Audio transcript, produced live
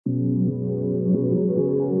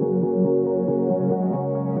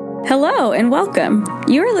Hello and welcome.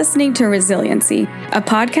 You are listening to Resiliency, a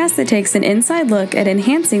podcast that takes an inside look at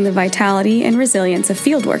enhancing the vitality and resilience of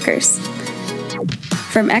field workers.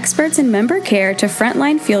 From experts in member care to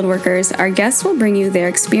frontline field workers, our guests will bring you their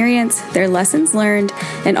experience, their lessons learned,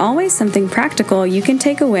 and always something practical you can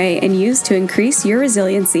take away and use to increase your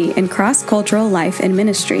resiliency in cross-cultural life and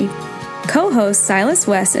ministry. Co-hosts Silas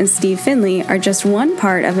West and Steve Finley are just one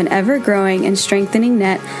part of an ever-growing and strengthening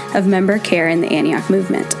net of member care in the Antioch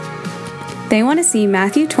movement. They want to see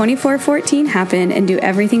Matthew 24:14 happen and do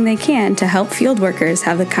everything they can to help field workers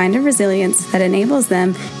have the kind of resilience that enables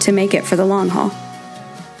them to make it for the long haul.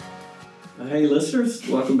 Hey listeners,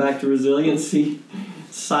 welcome back to Resiliency.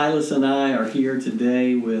 Silas and I are here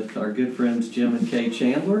today with our good friends Jim and Kay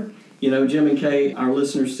Chandler. You know, Jim and Kay, our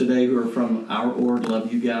listeners today who are from our org,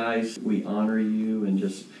 love you guys. We honor you and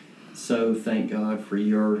just so thank God for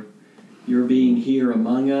your being here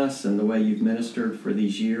among us and the way you've ministered for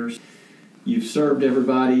these years. You've served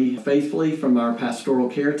everybody faithfully from our pastoral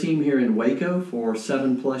care team here in Waco for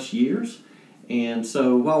 7+ years. And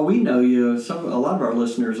so while we know you, a lot of our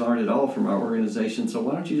listeners aren't at all from our organization, so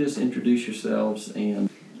why don't you just introduce yourselves and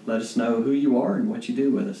let us know who you are and what you do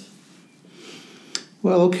with us.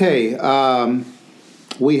 Well, okay.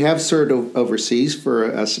 We have served overseas for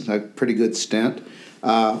a pretty good stint.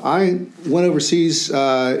 I went overseas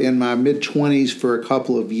in my mid-20s for a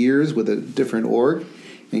couple of years with a different org.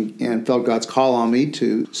 And felt God's call on me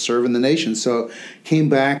to serve in the nation. So came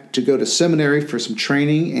back to go to seminary for some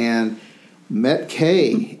training and met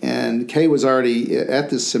Kay. And Kay was already at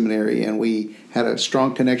this seminary, and we had a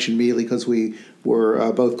strong connection immediately because we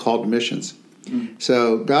were both called to missions.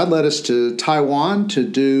 So God led us to Taiwan to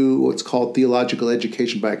do what's called theological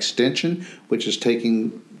education by extension, which is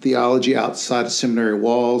taking theology outside of seminary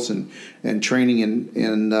walls and training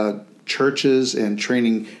in churches and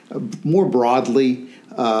training more broadly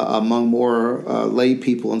among more lay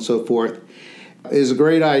people and so forth. It was a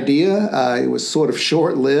great idea. It was sort of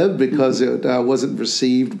short-lived because it wasn't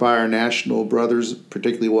received by our national brothers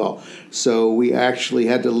particularly well. So we actually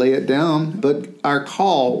had to lay it down. But our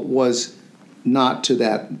call was not to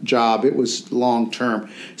that job. It was long-term.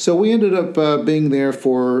 So we ended up being there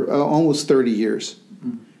for almost 30 years.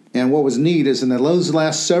 And what was neat is in those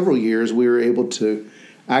last several years, we were able to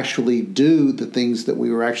actually do the things that we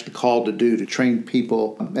were actually called to do, to train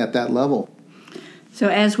people at that level. So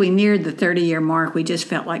as we neared the 30-year mark, we just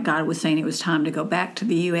felt like God was saying it was time to go back to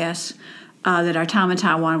the U.S., that our time in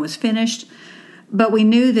Taiwan was finished. But we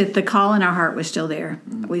knew that the call in our heart was still there.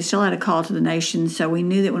 We still had a call to the nation, so we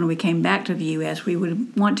knew that when we came back to the U.S., we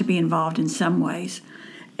would want to be involved in some ways.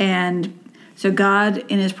 And so God,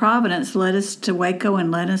 in His providence, led us to Waco and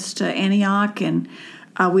led us to Antioch, and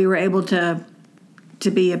we were able to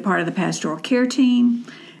be a part of the pastoral care team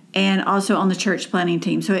and also on the church planning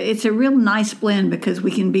team. So it's a real nice blend because we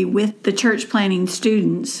can be with the church planning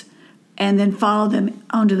students and then follow them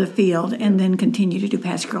onto the field and then continue to do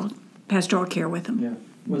pastoral care with them. Yeah.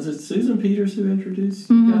 Was it Susan Peters who introduced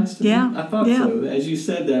you guys to me? I thought so. As you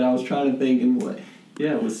said that, I was trying to think, and what?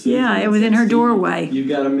 Yeah, it was Susan. Yeah, it was in her doorway. You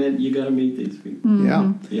got to meet these people.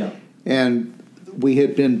 Yeah. And we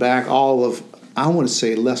had been back all of, I want to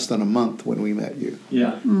say, less than a month when we met you.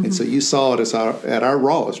 Yeah. And so you saw it at our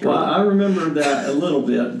rawest. Well, I remember that a little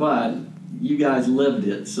bit, but you guys lived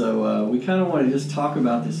it. So we kind of want to just talk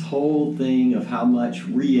about this whole thing of how much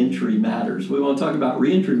reentry matters. We want to talk about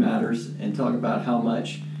reentry matters and talk about how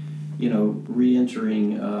much,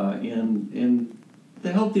 reentering in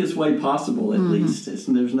the healthiest way possible, at least.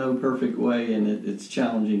 There's no perfect way, and it's a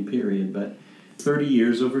challenging period, but 30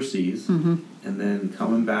 years overseas, and then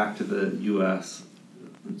coming back to the U.S.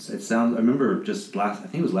 I remember just I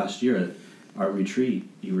think it was last year at our retreat,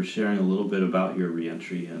 you were sharing a little bit about your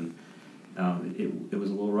reentry, and it was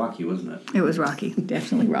a little rocky, wasn't it? It was rocky,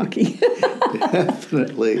 definitely rocky.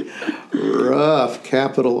 Definitely rough,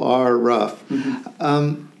 capital R, rough.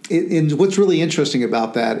 And what's really interesting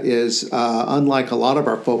about that is, unlike a lot of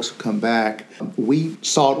our folks who come back, we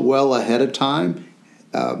saw it well ahead of time.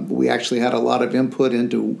 We actually had a lot of input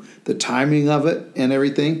into the timing of it and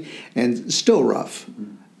everything, and still rough.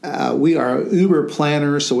 We are uber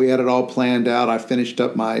planners, so we had it all planned out. I finished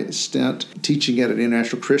up my stint teaching at an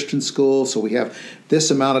international Christian school, so we have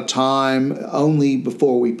this amount of time only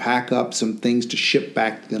before we pack up some things to ship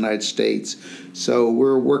back to the United States. So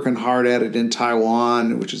we're working hard at it in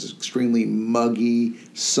Taiwan, which is extremely muggy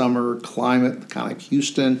summer climate, kind of like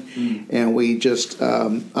Houston. And we just,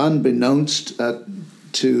 unbeknownst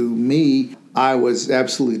to me, I was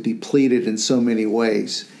absolutely depleted in so many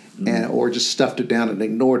ways, or just stuffed it down and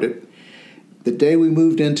ignored it. the day we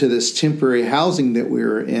moved into this temporary housing that we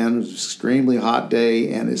were in, it was an extremely hot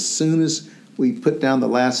day, and as soon as we put down the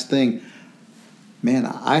last thing, man,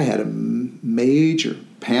 I had a major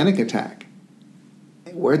panic attack.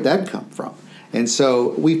 Where'd that come from? And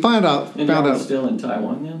so we found out. And y'all were still in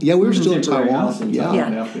Taiwan then? Yeah, we were still in Temporary Taiwan. house in Yeah.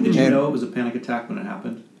 Taiwan Yeah. after Did the- you know it was a panic attack when it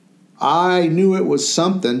happened? I knew it was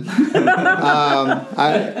something.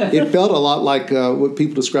 It felt a lot like what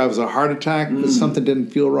people describe as a heart attack, but something didn't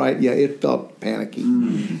feel right. Yeah, it felt panicky.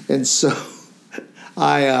 And so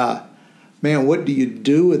man, what do you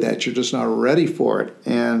do with that? You're just not ready for it.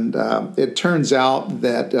 And it turns out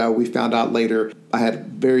that we found out later I had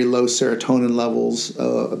very low serotonin levels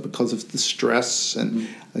because of the stress and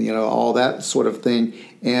all that sort of thing.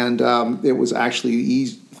 And it was actually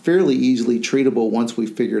fairly easily treatable once we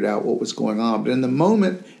figured out what was going on. But in the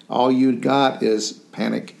moment, all you got is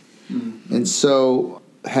panic. And so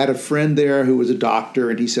had a friend there who was a doctor,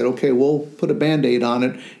 and he said, okay, we'll put a Band-Aid on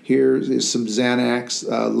it. Here's some Xanax,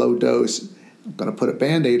 low dose. I'm going to put a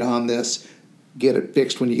Band-Aid on this, get it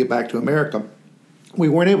fixed when you get back to America. We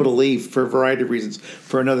weren't able to leave for a variety of reasons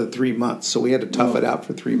for another 3 months, so we had to tough it out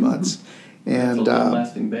for 3 months. And It's a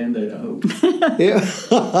long-lasting Band-Aid, I hope.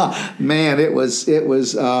 man, it was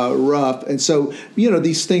rough. And so,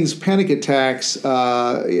 these things, panic attacks,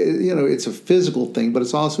 it's a physical thing, but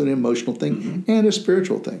it's also an emotional thing and a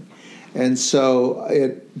spiritual thing. And so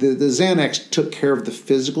the Xanax took care of the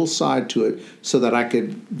physical side to it so that I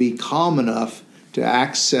could be calm enough to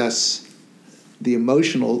access the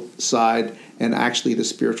emotional side and actually the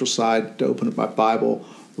spiritual side, to open up my Bible,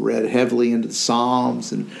 read heavily into the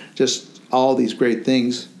Psalms and just all these great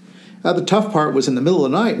things. The tough part was in the middle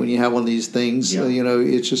of the night when you have one of these things. Yeah.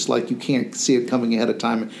 It's just like you can't see it coming ahead of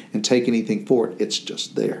time and take anything for it. It's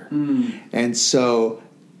just there. And so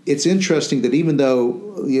it's interesting that even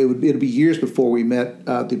though it'd be years before we met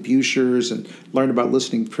the Bushers and learned about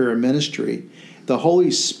listening prayer ministry, the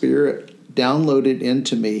Holy Spirit downloaded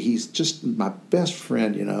into me. He's just my best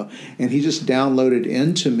friend, and he just downloaded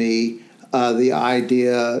into me the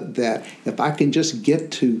idea that if I can just get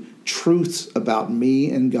to truths about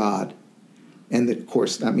me and God, and of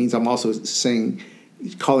course that means I'm also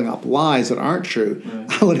calling out lies that aren't true.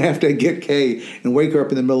 Right. I would have to get Kay and wake her up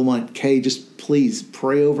in the middle of the night. Kay, just please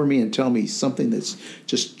pray over me and tell me something that's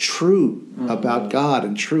just true about God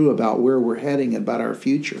and true about where we're heading and about our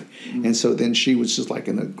future. And so then she was just like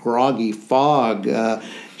in a groggy fog.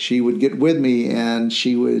 She would get with me and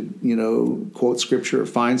she would, quote scripture or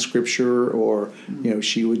find scripture, or,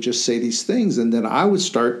 she would just say these things. And then I would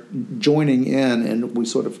start joining in, and we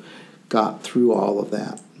sort of got through all of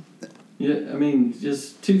that. Yeah, I mean,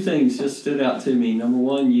 just two things just stood out to me. Number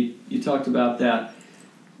one, you talked about that.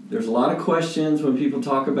 There's a lot of questions when people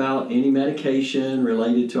talk about any medication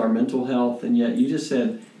related to our mental health, and yet you just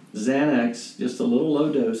said Xanax, just a little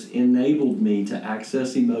low dose, enabled me to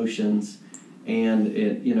access emotions, and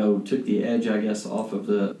it, took the edge, I guess, off of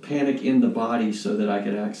the panic in the body so that I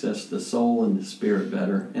could access the soul and the spirit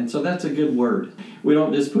better. And so that's a good word. We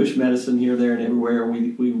don't just push medicine here, there, and everywhere.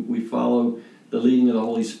 We follow the leading of the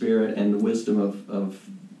Holy Spirit and the wisdom of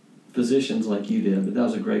physicians like you did. But that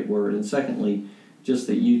was a great word. And secondly, just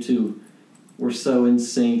that you two were so in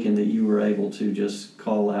sync and that you were able to just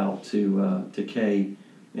call out to Kay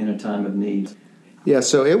in a time of need. Yeah,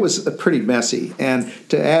 so it was pretty messy. And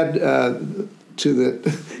to add to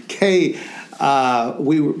the Kay,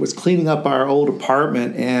 was cleaning up our old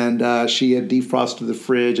apartment, and she had defrosted the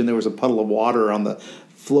fridge, and there was a puddle of water on the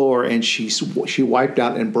floor, and she wiped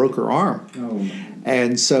out and broke her arm. Oh.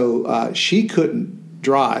 And so she couldn't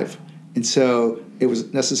drive, and so it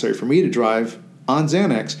was necessary for me to drive on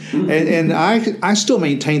Xanax. And I still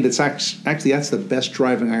maintain that's actually that's the best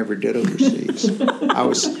driving I ever did overseas. I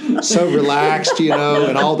was so relaxed,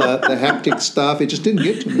 and all the hectic stuff. It just didn't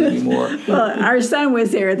get to me anymore. Well, our son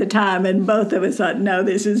was there at the time, and both of us thought, no,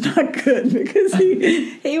 this is not good, because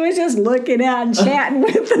he was just looking out and chatting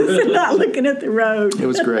with us and not looking at the road. It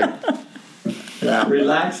was great. Yeah.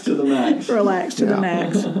 Relaxed to the max. Relaxed to the Yeah.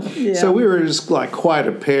 max. Yeah. So we were just like quite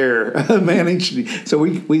a pair managing. So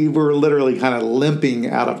we were literally kind of limping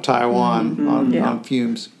out of Taiwan on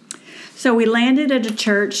fumes. So we landed at a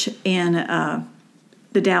church in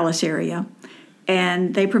the Dallas area,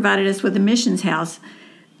 and they provided us with a missions house.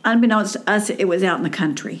 Unbeknownst to us, it was out in the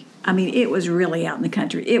country. I mean, it was really out in the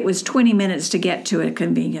country. It was 20 minutes to get to a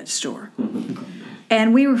convenience store.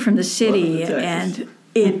 And we were from the city, and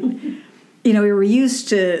we were used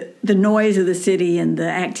to the noise of the city and the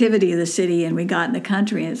activity of the city, and we got in the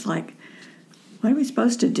country, and it's like, what are we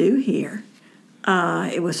supposed to do here?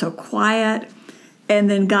 It was so quiet. And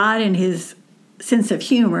then God, in his sense of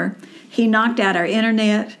humor, he knocked out our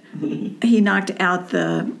internet, he knocked out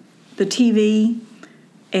the TV,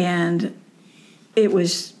 and it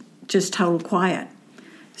was just total quiet.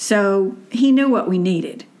 So he knew what we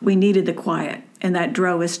needed. We needed the quiet, and that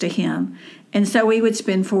drove us to him. And so we would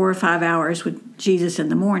spend 4 or 5 hours with Jesus in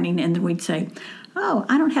the morning, and then we'd say, oh,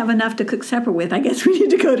 I don't have enough to cook supper with. I guess we need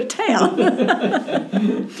to go to town.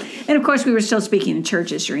 And, of course, we were still speaking in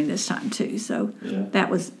churches during this time, too. So that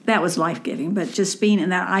was life-giving. But just being in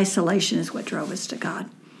that isolation is what drove us to God.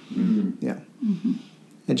 Mm-hmm. Yeah. Mm-hmm.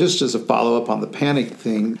 And just as a follow-up on the panic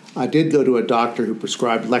thing, I did go to a doctor who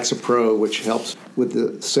prescribed Lexapro, which helps with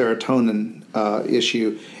the serotonin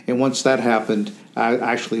issue. And once that happened, I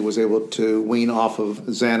actually was able to wean off of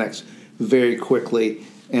Xanax very quickly.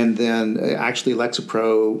 And then actually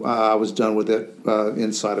Lexapro, I was done with it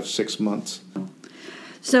inside of 6 months.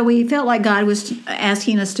 So we felt like God was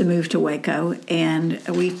asking us to move to Waco, and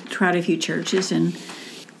we tried a few churches,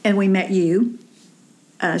 and we met you,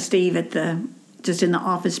 Steve, just in the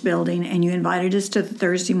office building, and you invited us to the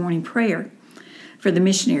Thursday morning prayer for the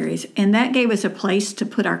missionaries, and that gave us a place to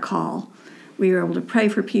put our call. We were able to pray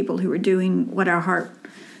for people who were doing what our heart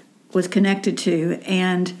was connected to,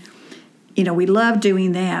 and we loved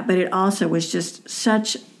doing that, but it also was just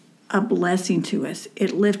such a blessing to us.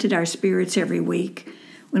 It lifted our spirits every week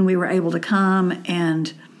when we were able to come,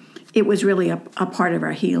 and it was really a part of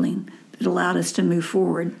our healing that allowed us to move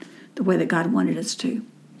forward the way that God wanted us to.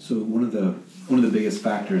 So one of the biggest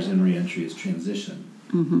factors in reentry is transition.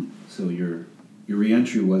 Mm-hmm. So your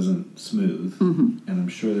reentry wasn't smooth, mm-hmm. and I'm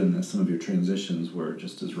sure then that some of your transitions were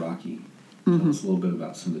just as rocky. Mm-hmm. Tell us a little bit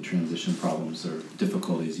about some of the transition problems or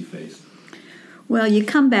difficulties you faced. Well, you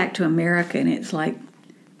come back to America, and it's like,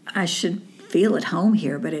 I should feel at home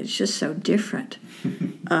here, but it's just so different.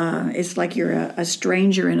 It's like you're a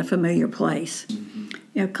stranger in a familiar place.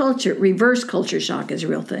 Mm-hmm. Reverse culture shock is a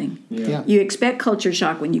real thing. Yeah. You expect culture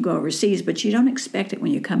shock when you go overseas, but you don't expect it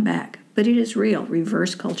when you come back. But it is real,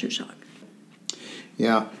 reverse culture shock.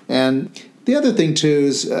 Yeah, and the other thing, too,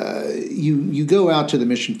 is you go out to the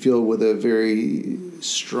mission field with a very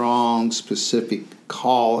strong, specific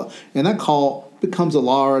call, and that call becomes a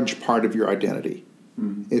large part of your identity.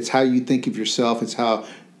 Mm-hmm. It's how you think of yourself. It's how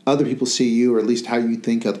other people see you, or at least how you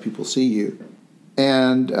think other people see you.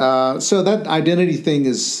 And so that identity thing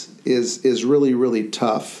is really, really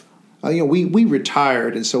tough. We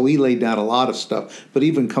retired, and so we laid down a lot of stuff. But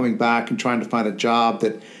even coming back and trying to find a job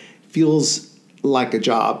that feels like a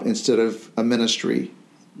job instead of a ministry,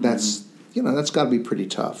 that's got to be pretty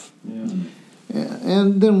tough. Yeah.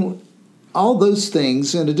 And then all those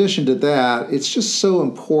things, in addition to that, it's just so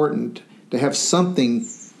important to have something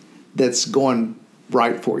that's going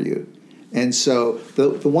right for you. And so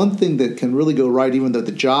the one thing that can really go right, even though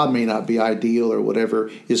the job may not be ideal or whatever,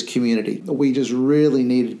 is community. We just really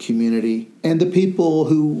needed community. And the people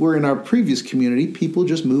who were in our previous community, people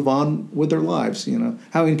just move on with their lives,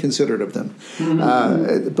 how inconsiderate of them.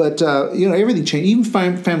 Mm-hmm. But everything changed. Even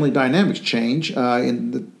family dynamics change.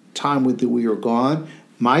 In the time that we were gone,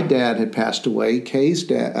 my dad had passed away. Kay's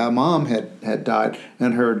mom had died,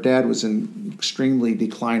 and her dad was in extremely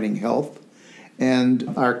declining health.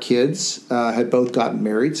 And our kids had both gotten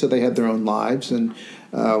married, so they had their own lives, and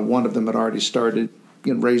one of them had already started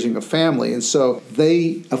raising a family. And so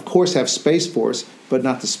they, of course, have space for us, but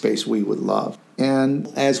not the space we would love. And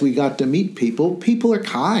as we got to meet people are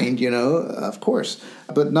kind, of course,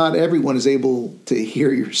 but not everyone is able to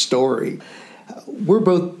hear your story. We're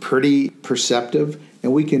both pretty perceptive,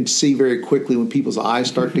 and we can see very quickly when people's eyes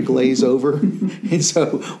start to glaze over. And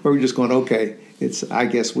so we're just going, okay, I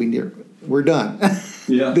guess we're done.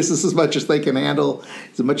 Yeah. This is as much as they can handle,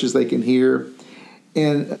 as much as they can hear.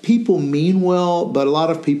 And people mean well, but a lot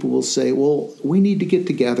of people will say, well, we need to get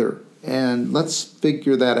together and let's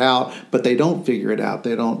figure that out. But they don't figure it out.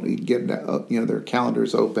 They don't get their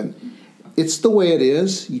calendars open. It's the way it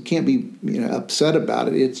is. You can't be upset about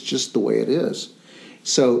it. It's just the way it is.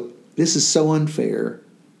 So this is so unfair,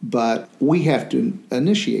 but we have to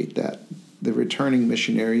initiate that. The returning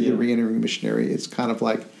missionary, the re-entering missionary, it's kind of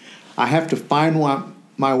like I have to find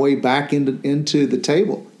my way back into the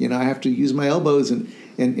table. I have to use my elbows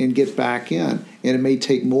and get back in. And it may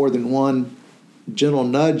take more than one gentle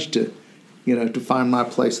nudge to find my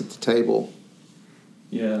place at the table.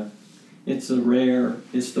 Yeah. It's the rare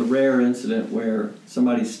incident where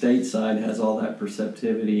somebody stateside has all that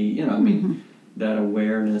perceptivity, Mm-hmm. that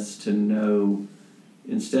awareness to know,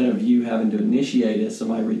 instead of you having to initiate it,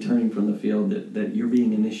 somebody returning from the field that you're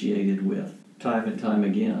being initiated with time and time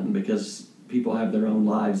again, because people have their own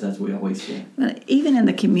lives, as we always say. Even in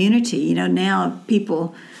the community, now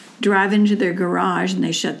people drive into their garage and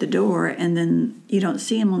they shut the door, and then you don't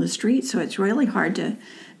see them on the street, so it's really hard to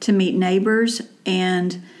to meet neighbors,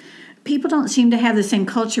 and people don't seem to have the same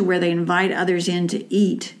culture where they invite others in to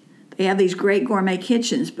eat. They have these great gourmet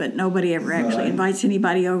kitchens, but nobody ever actually invites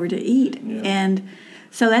anybody over to eat. Yeah. And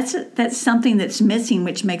so that's something that's missing,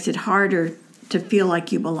 which makes it harder to feel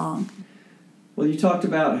like you belong. Well, you talked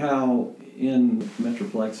about how in the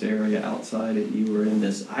Metroplex area outside it, you were in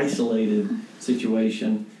this isolated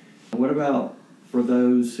situation. What about for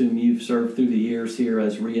those whom you've served through the years here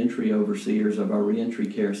as reentry overseers of our reentry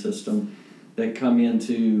care system that come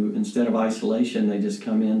into, instead of isolation, they just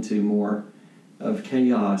come into more of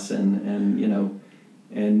chaos and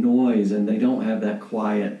noise, and they don't have that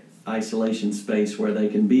quiet isolation space where they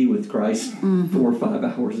can be with Christ 4 or 5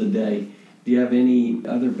 hours a day. Do you have any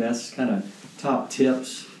other best kind of top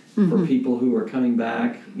tips for people who are coming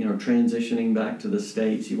back, transitioning back to the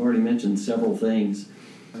States? You've already mentioned several things.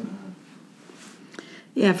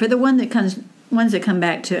 Yeah, for the ones that come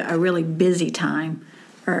back to a really busy time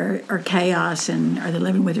or chaos, and are they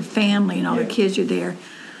living with their family and all their kids are there,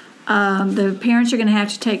 the parents are going to have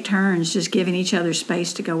to take turns just giving each other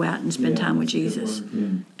space to go out and spend time with Jesus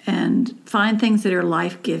and find things that are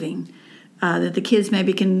life-giving, that the kids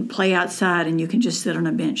maybe can play outside and you can just sit on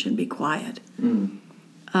a bench and be quiet.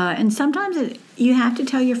 And sometimes you have to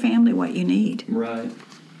tell your family what you need. Right.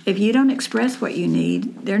 If you don't express what you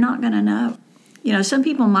need, they're not going to know. Some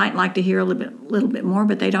people might like to hear a little bit more,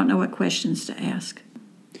 but they don't know what questions to ask.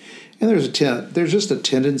 And there's just a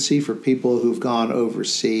tendency for people who've gone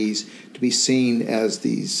overseas to be seen as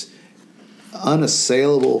these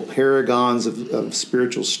unassailable paragons of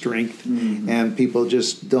spiritual strength, and people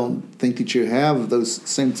just don't think that you have those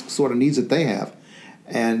same sort of needs that they have.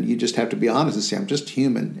 And you just have to be honest and say, I'm just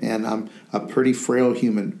human, and I'm a pretty frail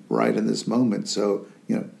human right in this moment. So,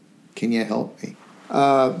 can you help me?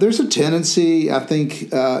 There's a tendency, I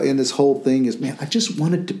think, in this whole thing is, man, I just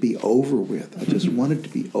want it to be over with. I just want it to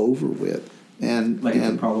be over with. And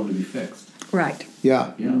it's a problem to be fixed. Right.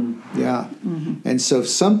 Yeah. Yeah. And so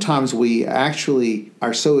sometimes we actually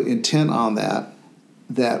are so intent on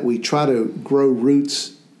that we try to grow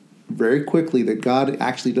roots very quickly that God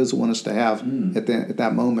actually doesn't want us to have at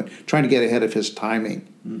that moment, trying to get ahead of His timing.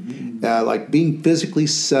 Like being physically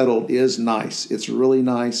settled is nice. It's really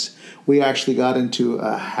nice. We actually got into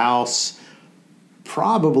a house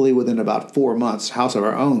probably within about 4 months, house of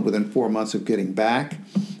our own, within 4 months of getting back.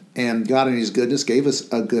 And God in His goodness gave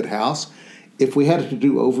us a good house. If we had it to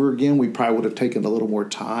do over again, we probably would have taken a little more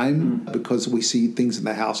time because we see things in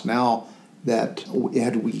the house now that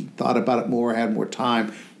had we thought about it more, had more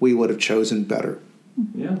time, we would have chosen better.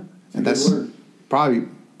 Yeah. And that's probably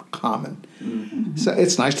common. So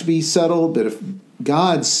it's nice to be settled, but if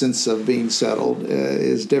God's sense of being settled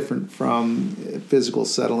is different from physical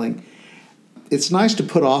settling, it's nice to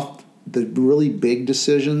put off the really big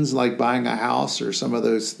decisions like buying a house or some of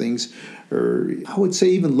those things, or I would say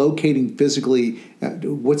even locating physically,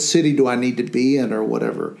 what city do I need to be in or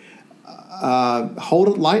whatever. Hold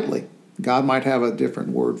it lightly. God might have a different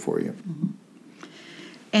word for you.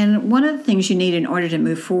 And one of the things you need in order to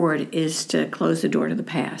move forward is to close the door to the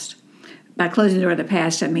past. By closing the door to the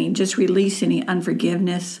past, I mean just release any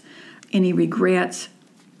unforgiveness, any regrets.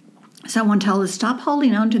 Someone told us, stop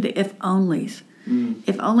holding on to the if-onlys.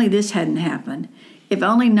 If only this hadn't happened. If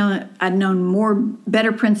only I'd known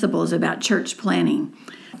better principles about church planning,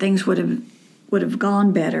 things would have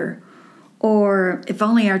gone better. Or if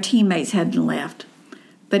only our teammates hadn't left.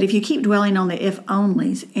 But if you keep dwelling on the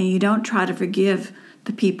if-onlys and you don't try to forgive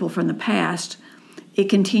the people from the past, it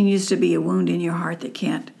continues to be a wound in your heart that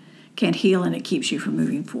can't heal, and it keeps you from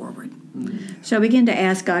moving forward. So I begin to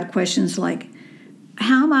ask God questions like,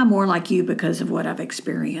 how am I more like you because of what I've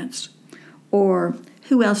experienced? Or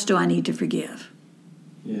who else do I need to forgive?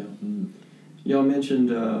 Yeah. Y'all mentioned,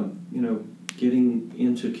 getting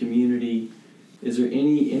into community. Is there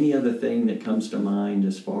any other thing that comes to mind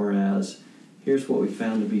as far as here's what we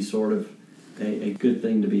found to be sort of a good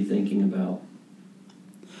thing to be thinking about?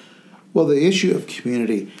 Well, the issue of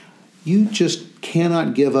community, you just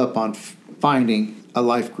cannot give up on finding a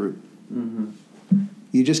life group.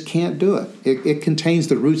 You just can't do it. It contains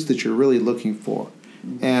the roots that you're really looking for.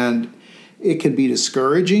 And it can be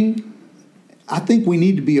discouraging. I think we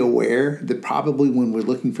need to be aware that probably when we're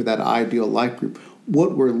looking for that ideal life group,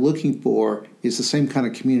 what we're looking for is the same kind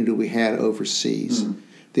of community we had overseas.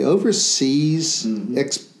 The overseas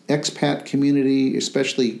expat community,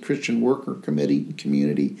 especially Christian worker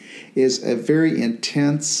community, is a very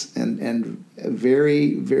intense and a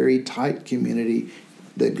very, very tight community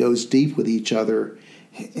that goes deep with each other,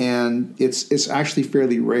 and it's actually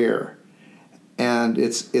fairly rare. And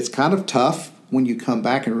it's kind of tough when you come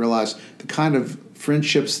back and realize the kind of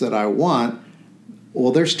friendships that I want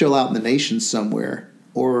well, they're still out in the nations somewhere.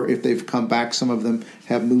 Or if they've come back, some of them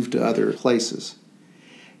have moved to other places.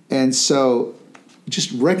 And so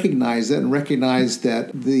just recognize that, and recognize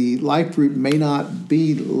that the life group may not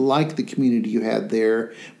be like the community you had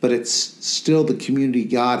there, but it's still the community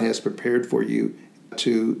God has prepared for you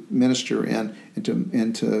to minister in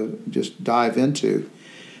and to just dive into.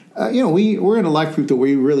 We're in a life group that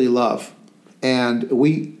we really love, and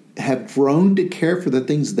we have grown to care for the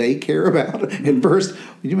things they care about. At first,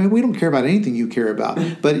 we don't care about anything you care about,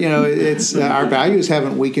 but it's our values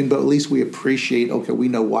haven't weakened, but at least we appreciate. Okay, we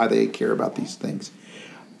know why they care about these things.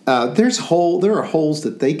 There are holes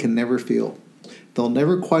that they can never feel. They'll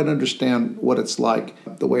never quite understand what it's like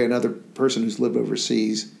the way another person who's lived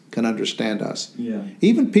overseas can understand us. Yeah.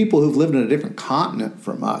 Even people who've lived in a different continent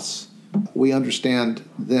from us, we understand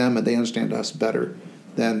them and they understand us better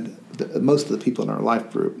than most of the people in our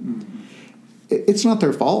life group. Mm-hmm. It's not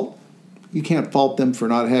their fault. You can't fault them for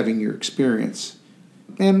not having your experience.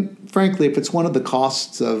 And frankly, if it's one of the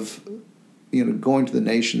costs of going to the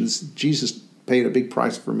nations, Jesus paid a big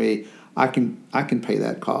price for me. I can pay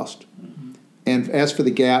that cost. Mm-hmm. And as for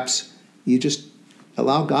the gaps, you just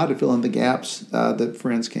allow God to fill in the gaps that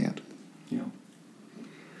friends can't. Yeah.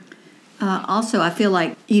 Also, I feel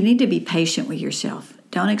like you need to be patient with yourself.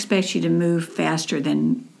 Don't expect you to move faster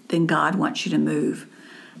than God wants you to move.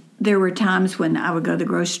 There were times when I would go to the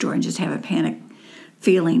grocery store and just have a panic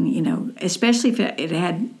feeling, especially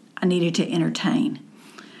if I needed to entertain.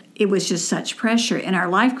 It was just such pressure. And our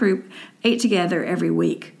life group ate together every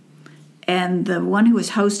week. And the one who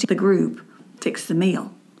was hosting the group fixed the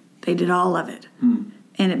meal. They did all of it.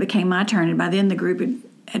 And it became my turn. And by then the group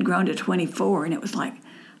had grown to 24. And it was like,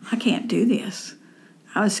 I can't do this.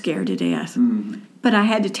 I was scared to death. But I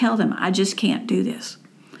had to tell them, I just can't do this.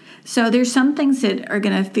 So there's some things that are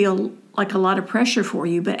going to feel like a lot of pressure for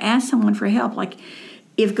you, but ask someone for help. Like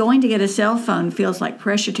if going to get a cell phone feels like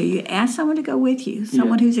pressure to you, ask someone to go with you,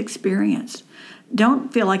 someone who's experienced.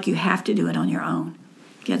 Don't feel like you have to do it on your own.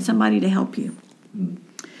 Get somebody to help you. And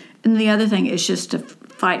the other thing is just to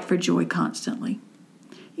fight for joy constantly.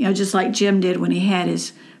 Just like Jim did when he had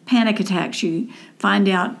his panic attacks, you find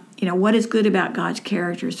out, what is good about God's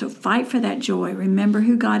character. So fight for that joy. Remember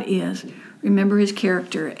who God is. Remember his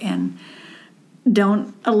character. And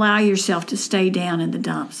don't allow yourself to stay down in the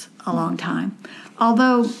dumps a long time.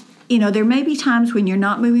 Although, there may be times when you're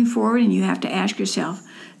not moving forward and you have to ask yourself,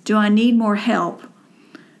 do I need more help?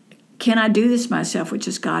 Can I do this myself, which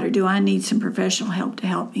is God, or do I need some professional help to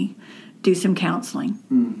help me do some counseling?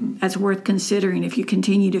 Mm-hmm. That's worth considering if you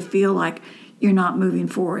continue to feel like you're not moving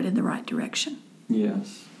forward in the right direction.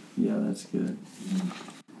 Yes. Yeah, that's good.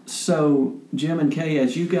 So, Jim and Kay,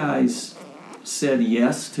 as you guys said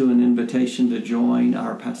yes to an invitation to join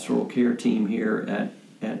our pastoral care team here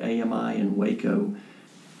at AMI in Waco,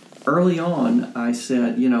 early on I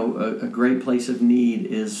said, a great place of need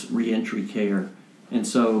is reentry care. And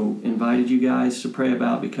so invited you guys to pray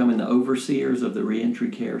about becoming the overseers of the reentry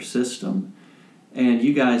care system. And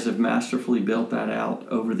you guys have masterfully built that out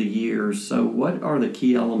over the years. So what are the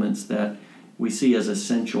key elements that we see as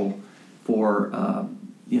essential for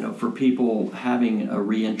for people having a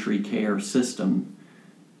reentry care system?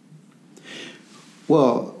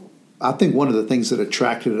 Well, I think one of the things that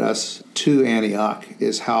attracted us to Antioch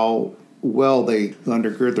is how well they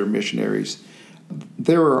undergird their missionaries.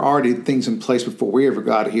 There were already things in place before we ever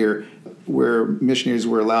got here where missionaries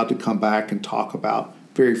were allowed to come back and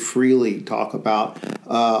very freely talk about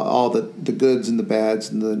all the goods and the bads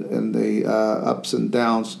and the ups and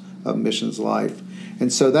downs of missions life.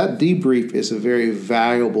 And so that debrief is a very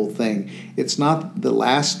valuable thing. It's not the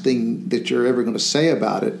last thing that you're ever going to say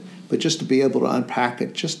about it, but just to be able to unpack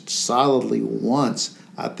it just solidly once,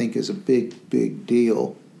 I think is a big, big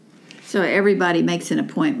deal. So everybody makes an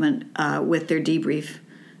appointment with their debrief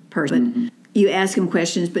person. Mm-hmm. You ask them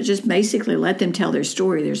questions, but just basically let them tell their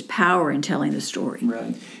story. There's power in telling the story.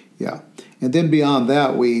 Right. Yeah. And then beyond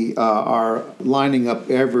that, we are lining up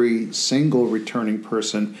every single returning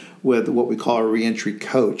person with what we call a reentry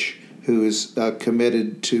coach, who is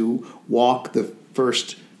committed to walk the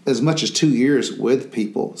first as much as 2 years with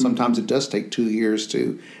people. Sometimes it does take 2 years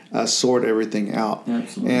to sort everything out.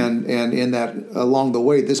 Absolutely. And in that, along the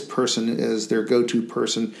way, this person is their go-to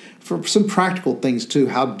person for some practical things too.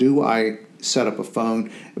 How do I set up a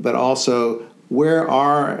phone? But also, where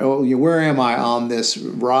am I on this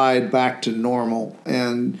ride back to normal?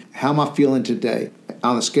 And how am I feeling today?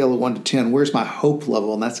 On a scale of 1 to 10, where's my hope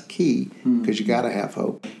level? And that's key, because you got to have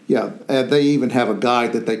hope. Yeah, they even have a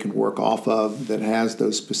guide that they can work off of that has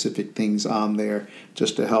those specific things on there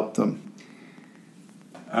just to help them.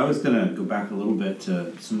 I was going to go back a little bit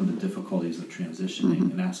to some of the difficulties of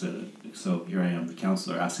transitioning and ask so here I am, the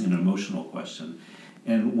counselor, asking an emotional question.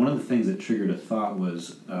 And one of the things that triggered a thought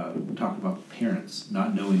was talk about parents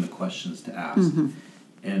not knowing the questions to ask.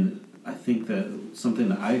 And I think that something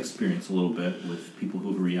that I experience a little bit with people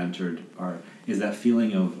who've re-entered is that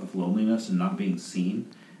feeling of loneliness and not being seen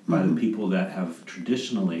by the people that have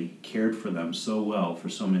traditionally cared for them so well for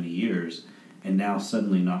so many years, and now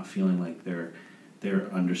suddenly not feeling like they're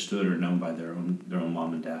understood or known by their own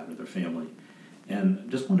mom and dad or their family. And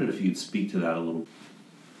just wondered if you'd speak to that a little.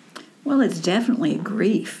 Well, it's definitely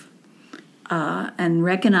grief. And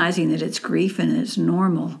recognizing that it's grief and it's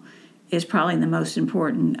normal is probably the most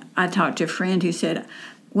important. I talked to a friend who said,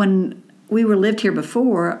 when we lived here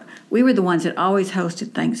before, we were the ones that always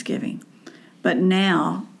hosted Thanksgiving. But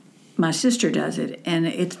now my sister does it, and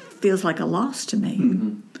it feels like a loss to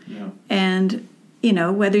me. Yeah. And,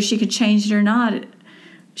 whether she could change it or not,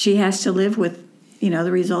 she has to live with,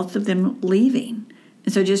 the results of them leaving.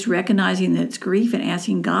 And so just recognizing that it's grief and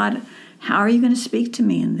asking God, how are you going to speak to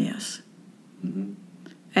me in this?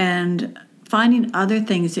 And finding other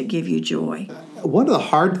things that give you joy. One of the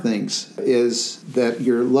hard things is that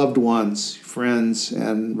your loved ones, friends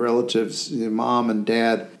and relatives, your mom and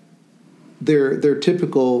dad, their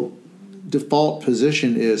typical default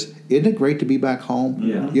position is, isn't it great to be back home?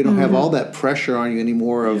 Yeah. You don't have all that pressure on you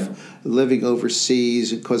anymore of living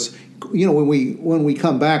overseas, because when we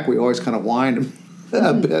come back, we always kind of whine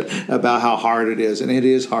a bit about how hard it is, and it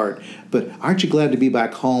is hard. But aren't you glad to be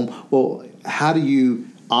back home? Well, how do you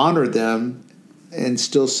honor them and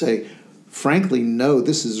still say, frankly, no,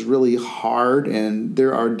 this is really hard, and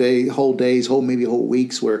there are whole days, maybe whole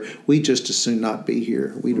weeks where we just as soon not be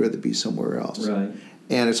here. We'd rather be somewhere else. Right.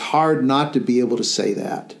 And it's hard not to be able to say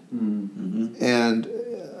that. And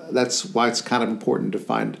that's why it's kind of important to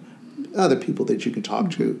find other people that you can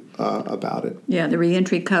talk to about it. Yeah, the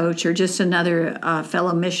reentry coach or just another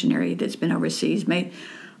fellow missionary that's been overseas.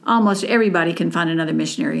 Almost everybody can find another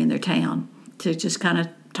missionary in their town to just kind of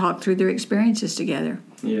talk through their experiences together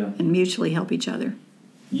and mutually help each other.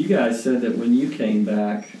 You guys said that when you came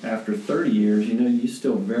back after 30 years, you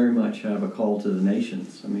still very much have a call to the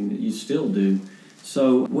nations. I mean, you still do.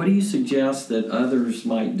 So what do you suggest that others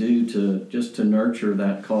might do to nurture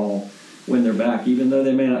that call when they're back, even though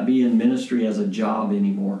they may not be in ministry as a job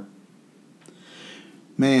anymore?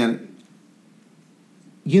 Man,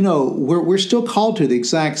 we're still called to the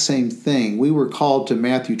exact same thing. We were called to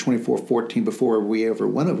Matthew 24:14 before we ever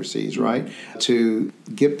went overseas, right? To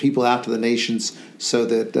get people out to the nations so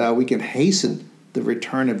that we can hasten the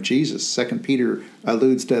return of Jesus. 2 Peter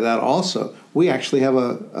alludes to that also. We actually have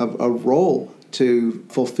a role to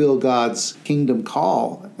fulfill God's kingdom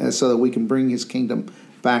call, so that we can bring His kingdom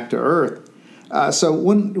back to earth. So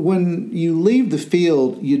when you leave the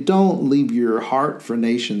field, you don't leave your heart for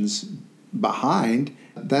nations behind.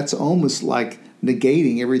 That's almost like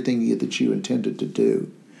negating everything that you intended to do.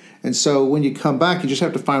 And so when you come back, you just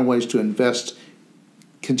have to find ways to invest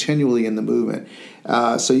continually in the movement.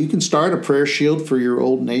 So you can start a prayer shield for your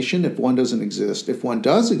old nation if one doesn't exist. If one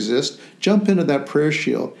does exist, jump into that prayer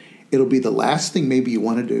shield. It'll be the last thing maybe you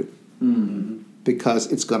want to do, because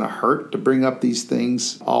it's going to hurt to bring up these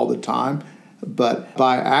things all the time. But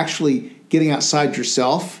by actually getting outside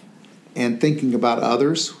yourself and thinking about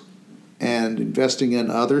others and investing in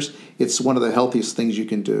others, it's one of the healthiest things you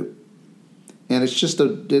can do. And it's just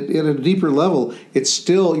at a deeper level,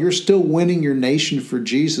 you're still winning your nation for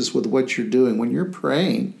Jesus with what you're doing. When you're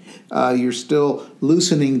praying, you're still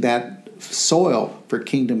loosening that soil for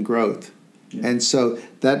kingdom growth. Yeah. And so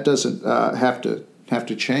that doesn't have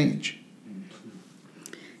to change.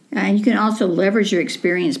 And you can also leverage your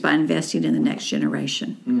experience by investing in the next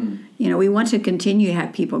generation. We want to continue to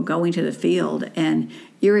have people going to the field, and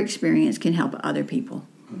your experience can help other people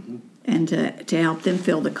and to help them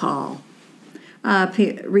feel the call.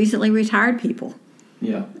 Recently retired people.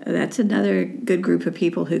 Yeah. That's another good group of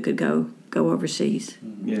people who could go overseas.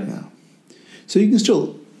 Yeah. So you can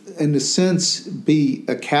still, in a sense, be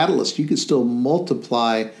a catalyst. You can still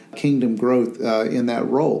multiply kingdom growth in that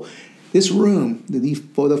role. This room,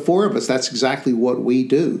 for the four of us, that's exactly what we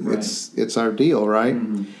do. Right. It's our deal, right?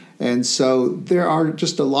 And so there are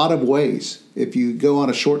just a lot of ways. If you go on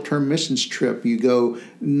a short-term missions trip, you go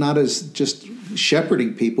not as just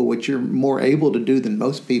shepherding people, which you're more able to do than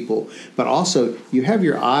most people, but also you have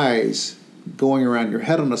your eyes going around, your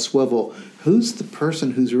head on a swivel. Who's the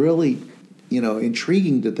person who's really,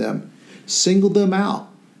 intriguing to them? Single them out.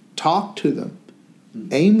 Talk to them.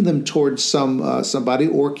 Aim them towards somebody,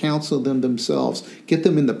 or counsel them themselves. Get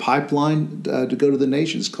them in the pipeline to go to the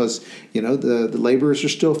nations, because the laborers are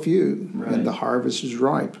still few, right, and the harvest is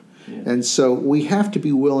ripe. Yeah. And so we have to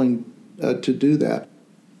be willing to do that.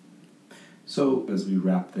 So as we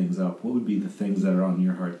wrap things up, what would be the things that are on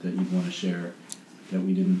your heart that you'd want to share that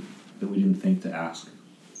we didn't think to ask?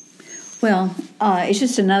 Well, it's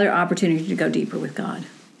just another opportunity to go deeper with God,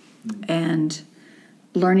 and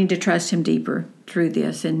learning to trust Him deeper through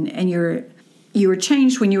this. And you were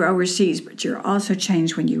changed when you were overseas, but you're also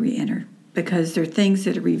changed when you re-enter, because there are things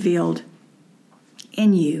that are revealed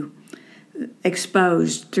in you,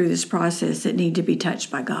 exposed through this process, that need to be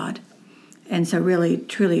touched by God. And so really,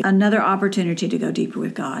 truly, another opportunity to go deeper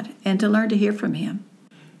with God and to learn to hear from Him.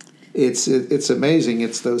 It's amazing.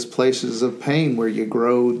 It's those places of pain where you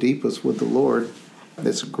grow deepest with the Lord.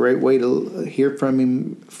 It's a great way to hear from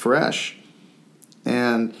Him fresh.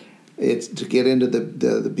 And it's to get into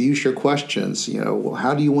the Buescher questions.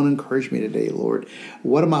 How do you want to encourage me today, Lord?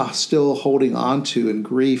 What am I still holding on to in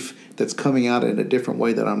grief that's coming out in a different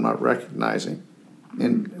way that I'm not recognizing?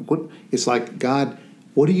 And it's like, God,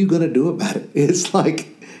 what are you going to do about it? It's like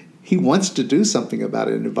He wants to do something about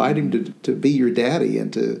it, and invite Him to be your daddy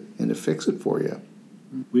and to fix it for you.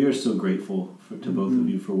 We are so grateful to both of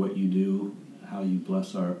you for what you do, how you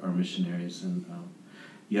bless our missionaries, and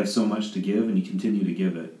you have so much to give, and you continue to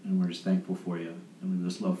give it, and we're just thankful for you. And we'd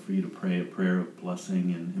just love for you to pray a prayer of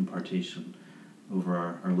blessing and impartation over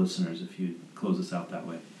our listeners, if you close us out that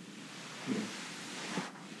way.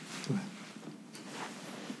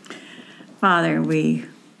 Father, we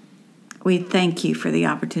thank you for the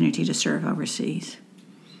opportunity to serve overseas.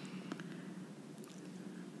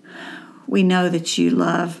 We know that you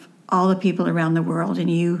love all the people around the world, and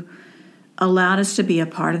you allowed us to be a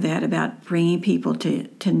part of that, about bringing people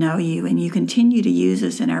to know you, and you continue to use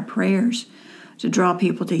us in our prayers to draw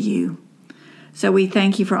people to you. So we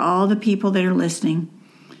thank you for all the people that are listening,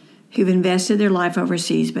 who've invested their life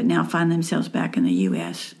overseas but now find themselves back in the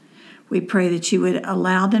U.S. We pray that you would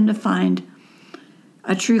allow them to find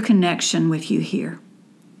a true connection with you here.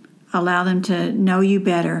 Allow them to know you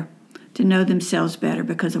better, to know themselves better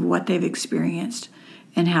because of what they've experienced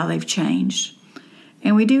and how they've changed.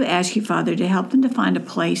 And we do ask you, Father, to help them to find a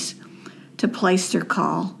place to place their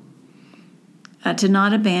call, to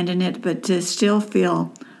not abandon it, but to still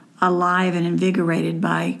feel alive and invigorated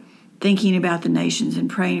by thinking about the nations and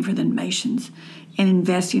praying for the nations and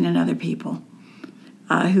investing in other people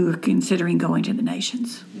who are considering going to the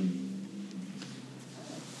nations.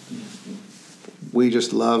 We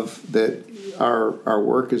just love that our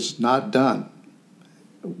work is not done.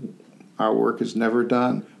 Our work is never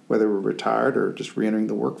done, whether we're retired or just reentering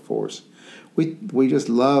the workforce. We just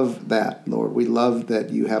love that, Lord. We love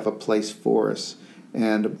that you have a place for us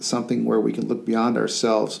and something where we can look beyond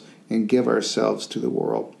ourselves and give ourselves to the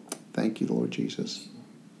world. Thank you, Lord Jesus.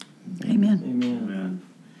 Amen. Amen.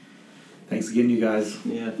 Thanks again, you guys.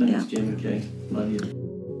 Yeah, thanks, Jim and Kay. Love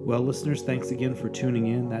you. Well, listeners, thanks again for tuning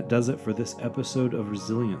in. That does it for this episode of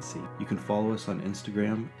Resiliency. You can follow us on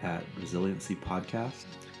Instagram at Resiliency Podcast.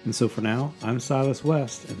 And so for now, I'm Silas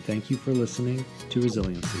West, and thank you for listening to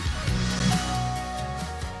Resiliency.